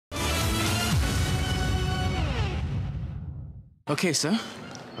Okay, sir.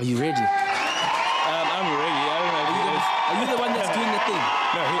 Are you ready? I'm ready. I don't know. Are you the one that's doing the thing?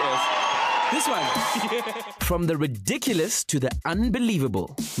 No, he is. This one. From the ridiculous to the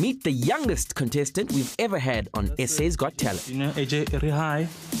unbelievable. Meet the youngest contestant we've ever had on SA's Got Talent. You know, AJ, hi.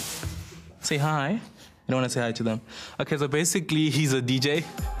 Say hi. You don't want to say hi to them. Okay, so basically, he's a DJ.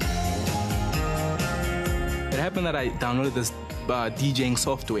 It happened that I downloaded this DJing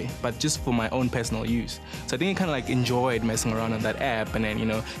software, but just for my own personal use. So I think he kind of like enjoyed messing around on that app, and then, you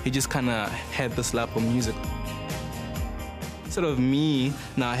know, he just kind of had this love for music. Instead of me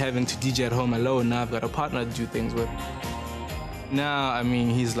now having to DJ at home alone, now I've got a partner to do things with. Now, I mean,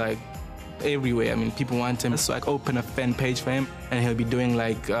 he's like everywhere. I mean, people want him. So I open a fan page for him, and he'll be doing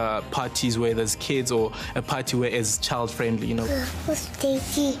like parties where there's kids, or a party where it's child friendly, you know.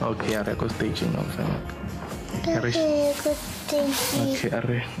 Staging. Okay, I go staging now. Okay,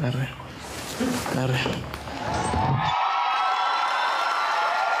 arre.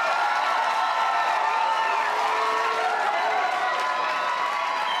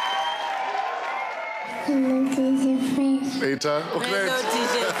 Later. Okay.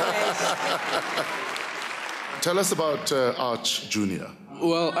 Tell us about Arch Jr.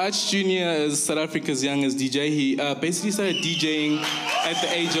 Well, Arch Jr. is South Africa's youngest DJ. He basically started DJing at the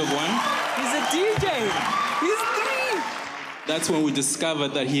age of 1. He's a DJ. He's 3. That's when we discovered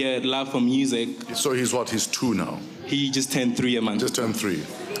that he had love for music. So he's what? He's 2 now? He just turned 3 a month. Just turned 3.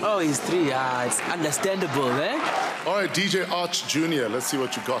 Oh, he's 3. It's understandable, eh? All right, DJ Arch Jr., let's see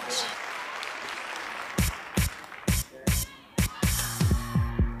what you got.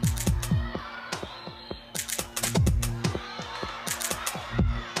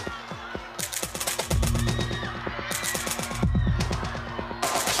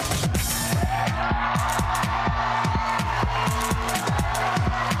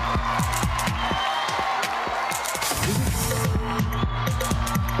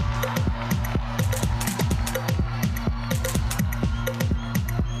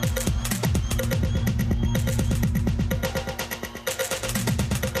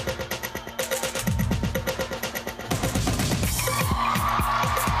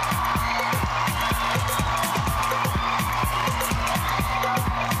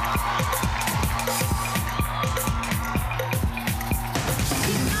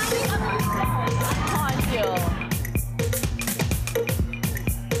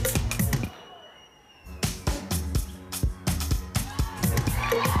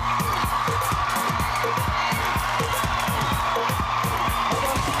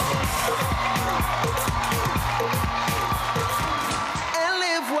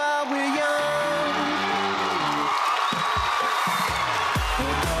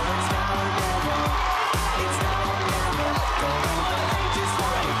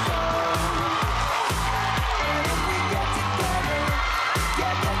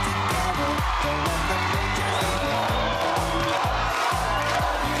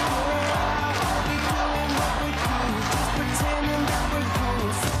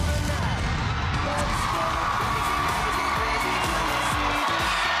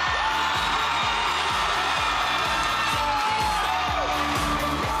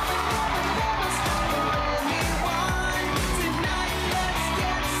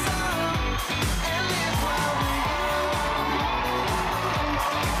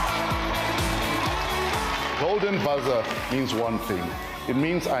 Golden buzzer means one thing. It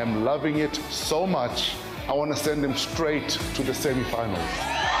means I'm loving it so much, I want to send him straight to the semi-finals.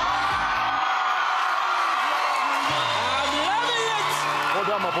 I'm loving it! Well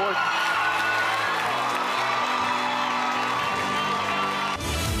done, my boy.